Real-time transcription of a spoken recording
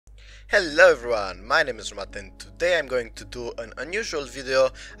Hello everyone, my name is Drewmatth and today I'm going to do an unusual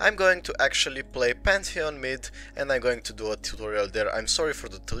video. I'm going to actually play Pantheon mid and I'm going to do a tutorial there. I'm sorry for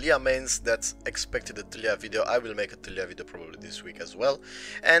the Taliyah mains, that's expected a Taliyah video. I will make a Taliyah video probably this week as well.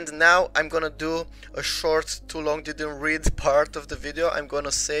 And now I'm gonna do a short, too long didn't read part of the video. I'm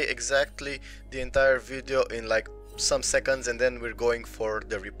gonna say exactly the entire video in like some seconds, and then we're going for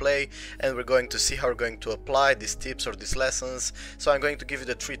the replay and we're going to see how we're going to apply these tips or these lessons. So I'm going to give you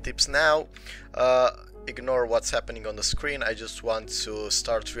the 3 tips now. Ignore what's happening on the screen, I just want to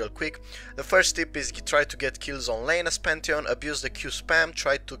start real quick. The first tip is try to get kills on lane as Pantheon, abuse the Q spam,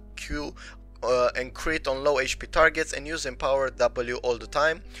 try to Q and crit on low HP targets and use empowered W all the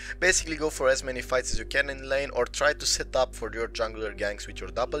time. Basically go for as many fights as you can in lane or try to set up for your jungler ganks with your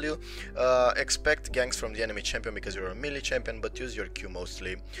W. Expect ganks from the enemy champion because you're a melee champion, but use your Q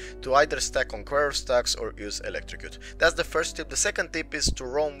mostly to either stack on Conqueror stacks or use Electrocute. That's the first tip. The second tip is to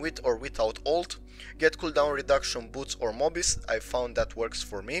roam with or without ult. Get cooldown reduction boots or mobis. I found that works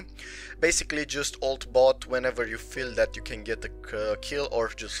for me. Basically just ult bot whenever you feel that you can get a kill or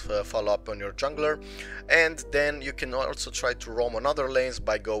just follow up on your jungler, and then you can also try to roam on other lanes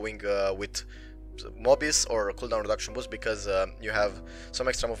by going with mobis or cooldown reduction boots, because you have some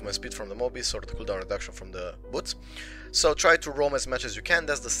extra movement speed from the mobis or the cooldown reduction from the boots. So try to roam as much as you can.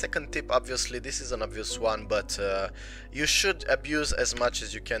 That's the second tip. Obviously this is an obvious one, but you should abuse as much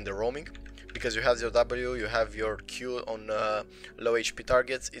as you can the roaming, because you have your W, you have your Q on low HP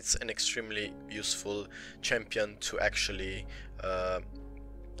targets. It's an extremely useful champion to actually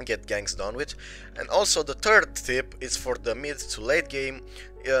get ganks done with. And also the third tip is for the mid to late game.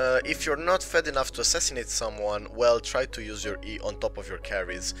 If you're not fed enough to assassinate someone, well, try to use your E on top of your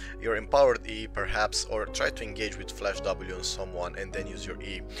carries, your empowered E perhaps, or try to engage with flash W on someone and then use your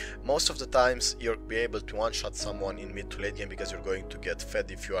E. Most of the times you'll be able to one-shot someone in mid to late game because you're going to get fed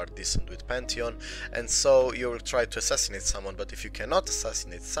if you are decent with Pantheon, and so you'll try to assassinate someone. But if you cannot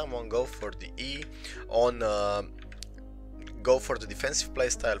assassinate someone, go for the E on go for the defensive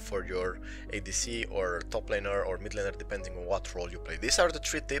playstyle for your ADC or top laner or mid laner, depending on what role you play. These are the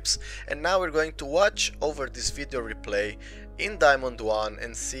 3 tips, and now we're going to watch over this video replay in Diamond 1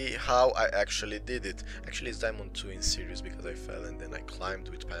 and see how I actually did it. Actually it's Diamond 2 in series because I fell and then I climbed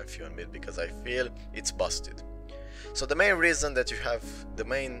with Pantheon mid because I feel it's busted. So the main reason that you have, the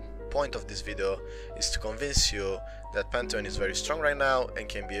main point of this video is to convince you that Pantheon is very strong right now and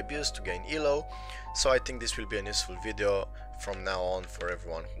can be abused to gain elo. So I think this will be a useful video from now on for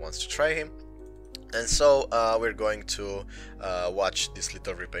everyone who wants to try him. And so we're going to watch this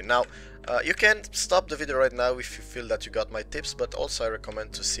little replay. Now you can stop the video right now if you feel that you got my tips, but also I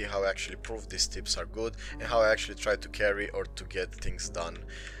recommend to see how I actually prove these tips are good and how I actually try to carry or to get things done.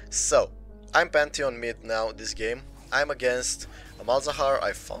 So I'm Pantheon mid now this game. I'm against Malzahar.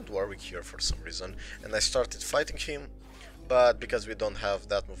 I found Warwick here for some reason and I started fighting him, but because we don't have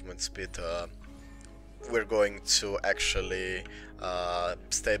that movement speed, we're going to actually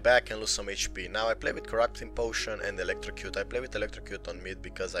stay back and lose some HP. Now I play with Corrupting Potion and Electrocute. I play with Electrocute on mid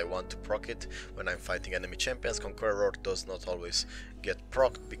because I want to proc it when I'm fighting enemy champions. Conqueror does not always get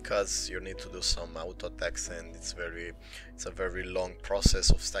procced because you need to do some auto attacks and it's a very long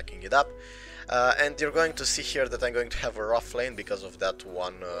process of stacking it up. And you're going to see here that I'm going to have a rough lane because of that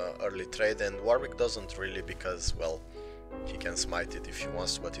one early trade, and Warwick doesn't really, because, well, he can smite it if he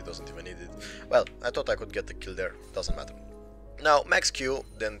wants to, but he doesn't even need it. Well, I thought I could get the kill there, doesn't matter. Now max Q,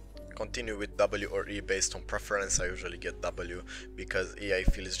 then continue with W or E based on preference. I usually get W because E I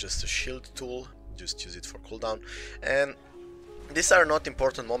feel is just a shield tool, just use it for cooldown. And these are not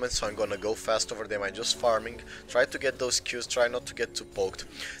important moments, so I'm gonna go fast over them. I'm just farming, try to get those Qs, try not to get too poked.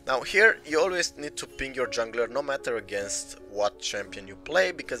 Now here you always need to ping your jungler no matter against what champion you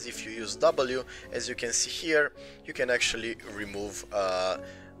play, because if you use W, as you can see here, you can actually remove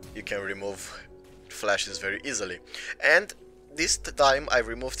flashes very easily. And this time I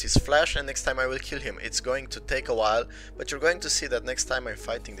removed his flash and next time I will kill him. It's going to take a while, but you're going to see that next time I'm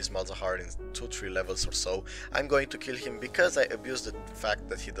fighting this Malzahar in 2-3 levels or so, I'm going to kill him because I abused the fact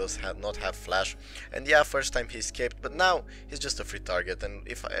that he does not have flash. And yeah, first time he escaped, but now he's just a free target, and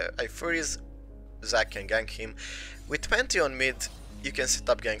if I freeze, Zac can gank him. With Pantheon mid, you can set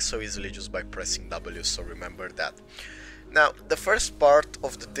up ganks so easily just by pressing W, so remember that. Now, the first part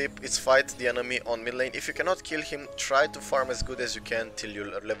of the tip is fight the enemy on mid lane. If you cannot kill him, try to farm as good as you can till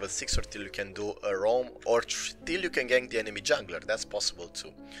you're level 6 or till you can do a roam or till you can gank the enemy jungler. That's possible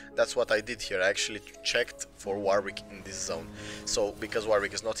too. That's what I did here. I actually checked for Warwick in this zone. So, because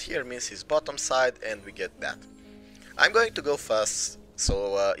Warwick is not here means he's bottom side and we get that. I'm going to go fast,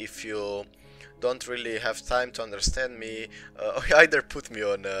 so if you don't really have time to understand me, either put me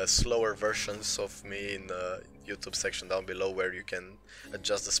on slower versions of me in the YouTube section down below where you can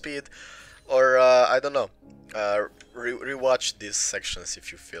adjust the speed, or I don't know, rewatch these sections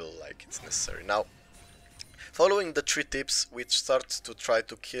if you feel like it's necessary. Now, following the 3 tips, we start to try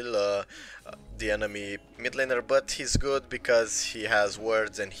to kill the enemy mid laner, but he's good because he has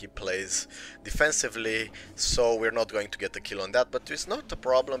wards and he plays defensively, so we're not going to get a kill on that. But it's not a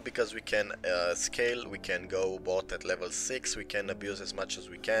problem because we can scale, we can go bot at level 6, we can abuse as much as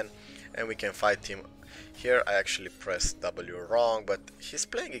we can, and we can fight him. Here I actually pressed W wrong, but he's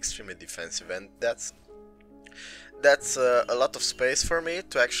playing extremely defensive, and that's a lot of space for me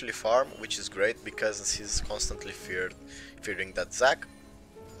to actually farm, which is great because he's constantly fearing that Zac.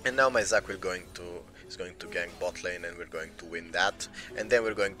 And now my Zac is going to gank bot lane, and we're going to win that, and then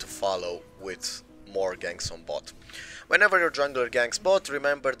we're going to follow with more ganks on bot. Whenever your jungler ganks bot,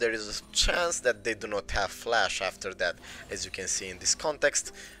 remember there is a chance that they do not have flash after that, as you can see in this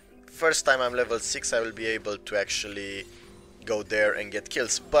context. First time I'm level 6, I will be able to actually go there and get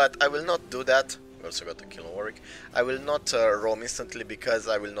kills, but I will not do that. We also got a kill on Warwick. I will not roam instantly because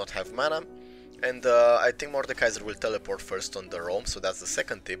I will not have mana, and I think Mordekaiser will teleport first on the roam, so that's the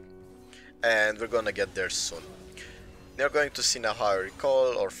second tip, and we're gonna get there soon. You're going to see now how I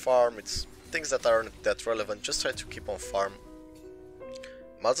recall or farm. It's things that aren't that relevant, just try to keep on farm.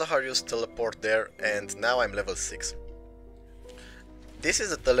 Malzahar used teleport there, and now I'm level 6. This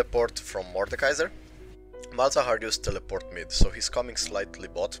is a teleport from Mordekaiser. Malzahar used teleport mid, so he's coming slightly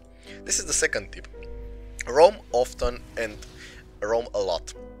bot. This is the second tip. Roam often and roam a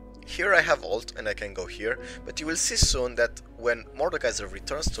lot. Here I have ult and I can go here, but you will see soon that when Mordekaiser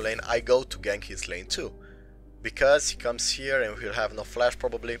returns to lane, I go to gank his lane too. Because he comes here and he'll have no flash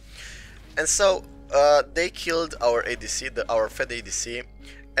probably. And so they killed our ADC, our Fed ADC,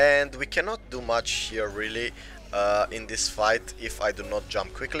 and we cannot do much here really in this fight if I do not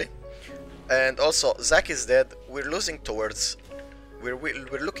jump quickly. And also Zac is dead. We're losing towards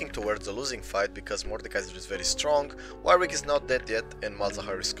We're looking towards a losing fight because Mordekaiser is very strong, Warwick is not dead yet, and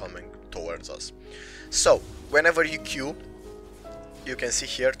Malzahar is coming towards us. So, whenever you Q, you can see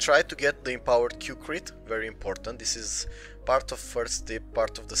here, try to get the empowered Q crit, very important. This is part of first tip,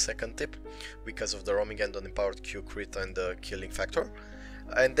 part of the second tip, because of the roaming and on empowered Q crit and the killing factor.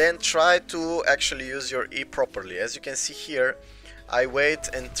 And then try to actually use your E properly. As you can see here, I wait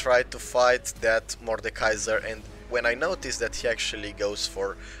and try to fight that Mordekaiser, and when I notice that he actually goes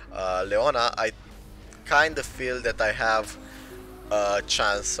for Leona, I kind of feel that I have a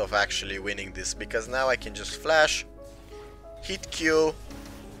chance of actually winning this, because now I can just flash, hit Q,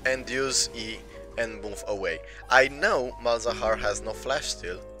 and use E and move away. I know Malzahar has no flash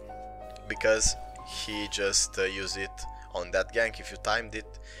still, because he just used it on that gank. If you timed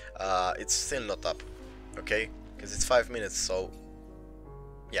it, it's still not up, okay? Because it's 5 minutes, so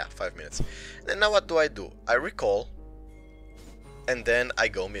yeah, 5 minutes. And now what do? I recall, and then I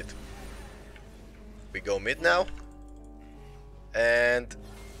go mid. We go mid now, and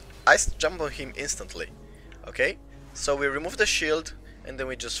I jump on him instantly. Okay, so we remove the shield, and then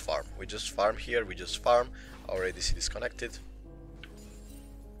we just farm. We just farm here, we just farm. Our ADC disconnected.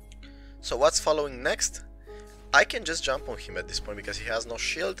 So what's following next? I can just jump on him at this point because he has no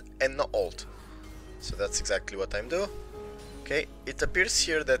shield and no ult. So that's exactly what I'm doing. Okay, it appears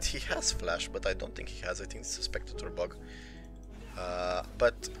here that he has flash, but I don't think he has. I think it's a spectator bug.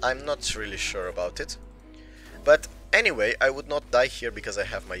 But I'm not really sure about it. But anyway, I would not die here because I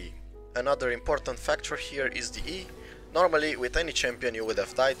have my E. Another important factor here is the E. Normally, with any champion, you would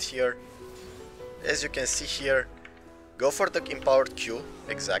have died here. As you can see here, go for the empowered Q,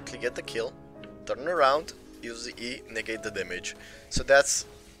 exactly, get the kill, turn around, use the E, negate the damage. So that's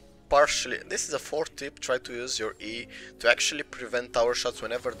partially, this is a fourth tip, try to use your E to actually prevent tower shots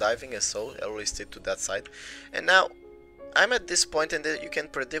whenever diving, and so I always stay to that side. And now I'm at this point and you can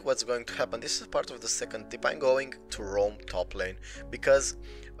predict what's going to happen. This is part of the second tip. I'm going to roam top lane because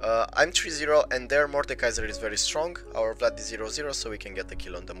I'm 3-0 and their Mordekaiser is very strong. Our Vlad is 0-0, so we can get the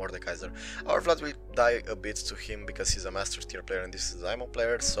kill on the Mordekaiser. Our Vlad will die a bit to him because he's a master tier player and this is IMO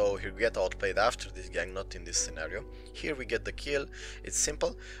player, so he'll get outplayed after this gang, not in this scenario. Here we get the kill, it's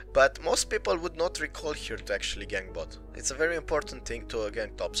simple, but most people would not recall here to actually gank bot. It's a very important thing to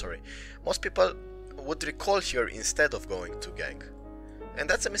gank top, sorry. Most people would recall here instead of going to gank. And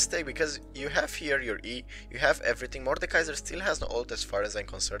that's a mistake because you have here your E, you have everything. Mordekaiser still has no ult as far as I'm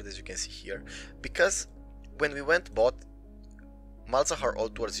concerned, as you can see here. Because when we went bot, Malzahar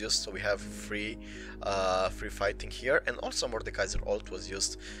ult was used, so we have free fighting here. And also Mordekaiser ult was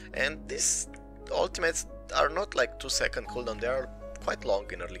used. And these ultimates are not like 2-second cooldown, they are quite long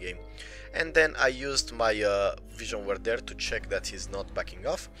in early game. And then I used my vision ward there to check that he's not backing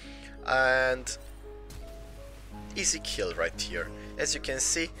off, and easy kill right here. As you can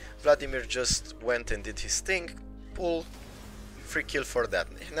see, Vladimir just went and did his thing, pull, free kill for that.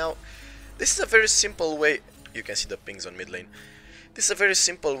 Now, this is a very simple way, you can see the pings on mid lane. This is a very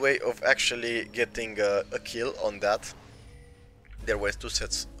simple way of actually getting a kill on that. There were two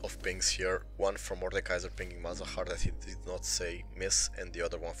sets of pings here, one from Mordekaiser pinging Malzahar that he did not say miss, and the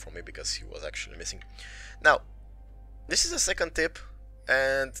other one from me because he was actually missing. Now, this is the second tip,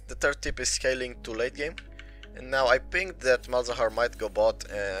 and the third tip is scaling to late game. And now I pinged that Malzahar might go bot,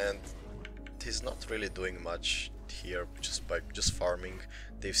 and he's not really doing much here just farming.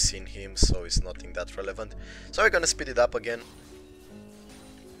 They've seen him, so it's nothing that relevant. So we're gonna speed it up again.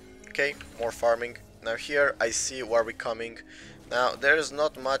 Okay, more farming. Now here I see Warwick coming. Now there is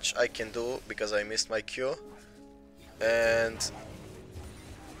not much I can do because I missed my Q, and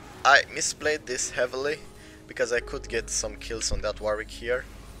I misplayed this heavily because I could get some kills on that Warwick here.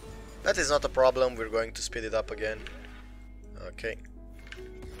 That is not a problem, we're going to speed it up again. Okay.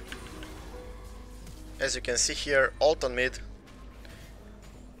 As you can see here, ult on mid.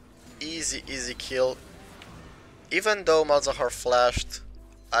 Easy kill. Even though Malzahar flashed,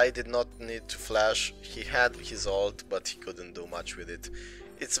 I did not need to flash. He had his ult, but he couldn't do much with it.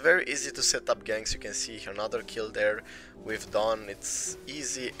 It's very easy to set up ganks. You can see another kill there with Dawn. It's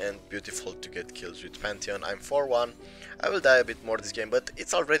easy and beautiful to get kills with Pantheon. I'm 4-1. I will die a bit more this game, but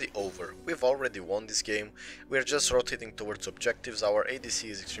it's already over. We've already won this game. We're just rotating towards objectives. Our ADC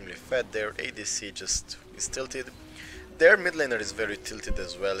is extremely fed. Their ADC just is tilted. Their mid laner is very tilted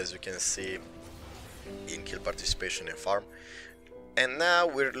as well, as you can see in kill participation and farm. And now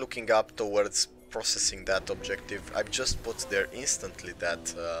we're looking up towards processing that objective. I've just put there instantly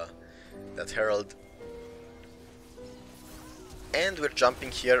that herald, and we're jumping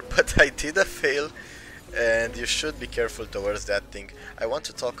here, but I did a fail, and you should be careful towards that thing. I want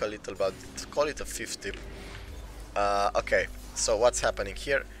to talk a little about it, call it a fifth tip. Okay, so what's happening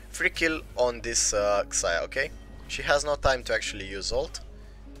here? Free kill on this Xayah, okay? She has no time to actually use ult.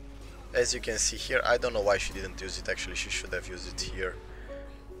 As you can see here, I don't know why she didn't use it. Actually, she should have used it here.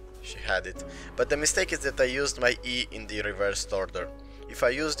 She had it. But the mistake is that I used my E in the reversed order. If I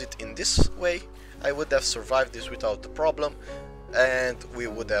used it in this way, I would have survived this without the problem, and we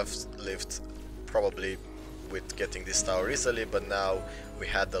would have lived probably with getting this tower easily, but now we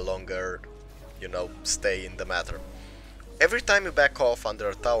had a longer, you know, stay in the matter. Every time you back off under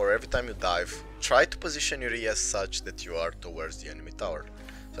a tower, every time you dive, try to position your E as such that you are towards the enemy tower.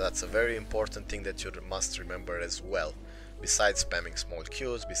 So that's a very important thing that you must remember as well. Besides spamming small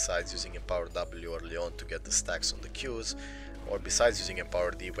Qs, besides using Empower W early on to get the stacks on the Qs, or besides using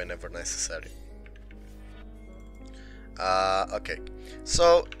Empower D whenever necessary. Okay,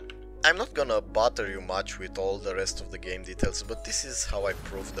 so I'm not gonna bother you much with all the rest of the game details, but this is how I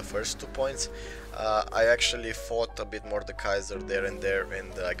proved the first 2 points. I actually fought a bit more the Kaiser there,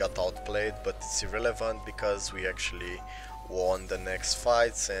 and I got outplayed, but it's irrelevant because we actually won the next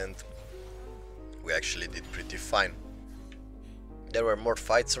fights and we actually did pretty fine. There were more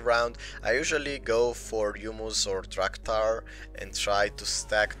fights around. I usually go for Humus or Draktar and try to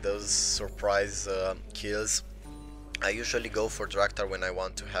stack those surprise kills. I usually go for Draktar when I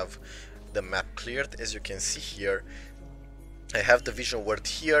want to have the map cleared. As you can see here, I have the vision ward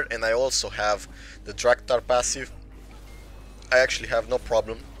here, and I also have the Draktar passive. I actually have no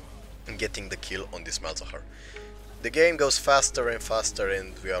problem in getting the kill on this Malzahar. The game goes faster and faster,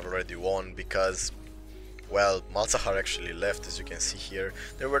 and we already won because, well, Malzahar actually left, as you can see here.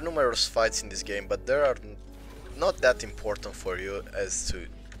 There were numerous fights in this game, but they are not that important for you as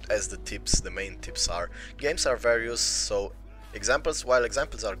the tips, the main tips are. Games are various, so while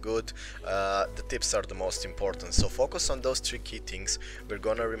examples are good, the tips are the most important. So focus on those 3 key things. We're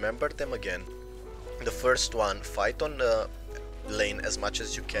gonna remember them again. The first one, fight on the lane as much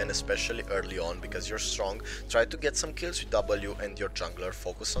as you can, especially early on because you're strong. Try to get some kills with W and your jungler.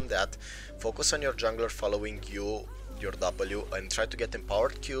 Focus on that. Focus on your jungler following your W, and try to get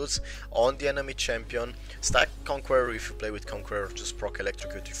empowered Qs on the enemy champion. Stack Conqueror if you play with Conqueror, just proc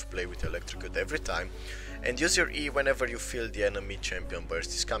Electrocute if you play with Electrocute every time. And use your E whenever you feel the enemy champion burst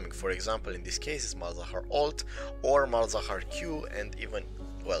is coming. For example, in this case it's Malzahar ult or Malzahar Q, and even,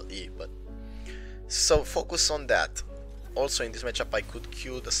 well, E, but so focus on that. Also in this matchup I could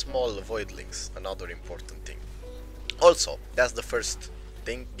Q the small voidlings, another important thing. Also, that's the first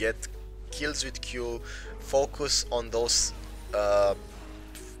thing, get kills with Q, focus on those 10%,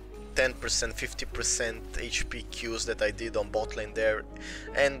 50% HP Qs that I did on bot lane there,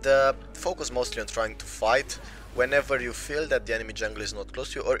 and focus mostly on trying to fight. whenever you feel that the enemy jungler is not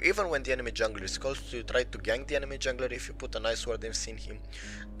close to you, or even when the enemy jungler is close to you, try to gank the enemy jungler if you put a nice ward and seen him.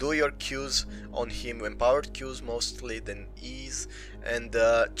 Do your Qs on him, empowered Qs mostly, then E's, and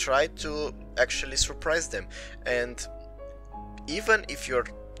try to actually surprise them. And even if their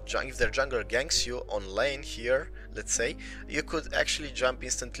jungler ganks you on lane here, let's say, you could actually jump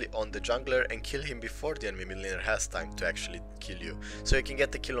instantly on the jungler and kill him before the enemy mid laner has time to actually kill you. So you can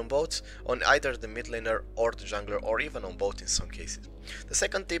get the kill on both, on either the mid laner or the jungler, or even on both in some cases. The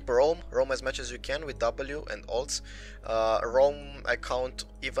second tip, roam as much as you can with W and ults. Roam I count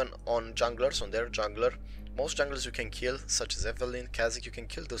even on junglers, on their jungler. Most junglers you can kill, such as Evelynn, Kha'Zix, you can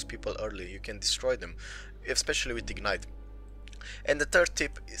kill those people early, you can destroy them, especially with Ignite. And the third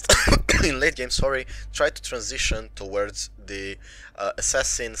tip is in late game, try to transition towards the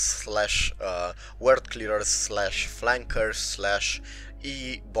assassin slash word clearer slash flanker slash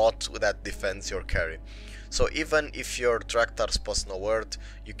E bot that defends your carry. So even if your Draktar's post no word,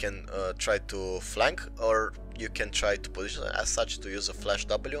 you can try to flank, or you can try to position as such to use a flash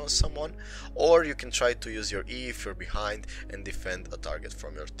W on someone, or you can try to use your E if you're behind and defend a target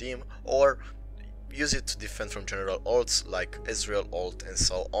from your team, or use it to defend from general ults like Ezreal ult and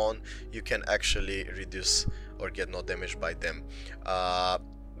so on. You can actually reduce or get no damage by them,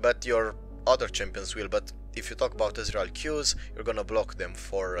 but your other champions will. But if you talk about Ezreal Qs, you're gonna block them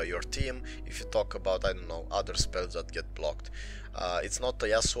for your team. If you talk about, I don't know, other spells that get blocked, it's not a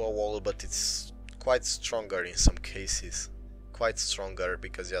Yasuo wall, but it's quite stronger in some cases, quite stronger,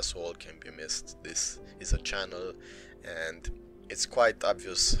 because Yasuo wall can be missed. This is a channel and it's quite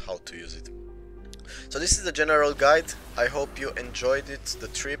obvious how to use it. So this is the general guide. I hope you enjoyed it, the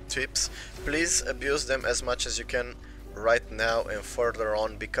tips. Please abuse them as much as you can right now and further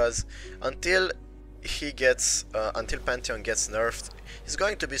on, because until Pantheon gets nerfed, he's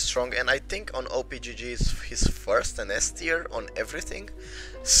going to be strong, and I think on OPGG is his first and S tier on everything.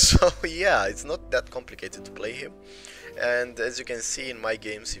 So yeah, it's not that complicated to play him. And as you can see in my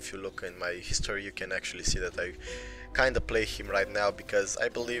games, if you look in my history, you can actually see that I kinda play him right now, because I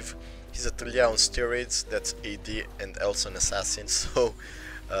believe he's a Taliyah on steroids, that's AD and also an assassin. So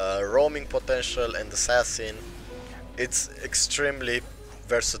roaming potential and assassin, it's extremely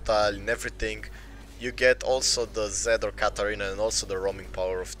versatile in everything. You get also the Zed or Katarina, and also the roaming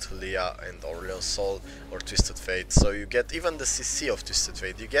power of Taliyah and Aurelion Sol or Twisted Fate. So you get even the CC of Twisted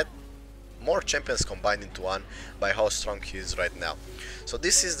Fate. You get more champions combined into one by how strong he is right now. So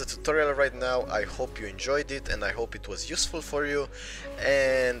this is the tutorial right now. I hope you enjoyed it, and I hope it was useful for you.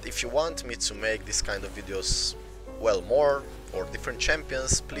 And if you want me to make this kind of videos, well, more or different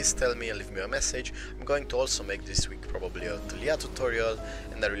champions, please tell me and leave me a message. I'm going to also make this week probably a Taliyah tutorial,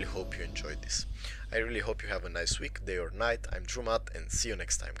 and I really hope you enjoyed this. I really hope you have a nice week, day or night. I'm Drewmatth, and see you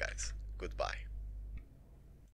next time, guys. Goodbye.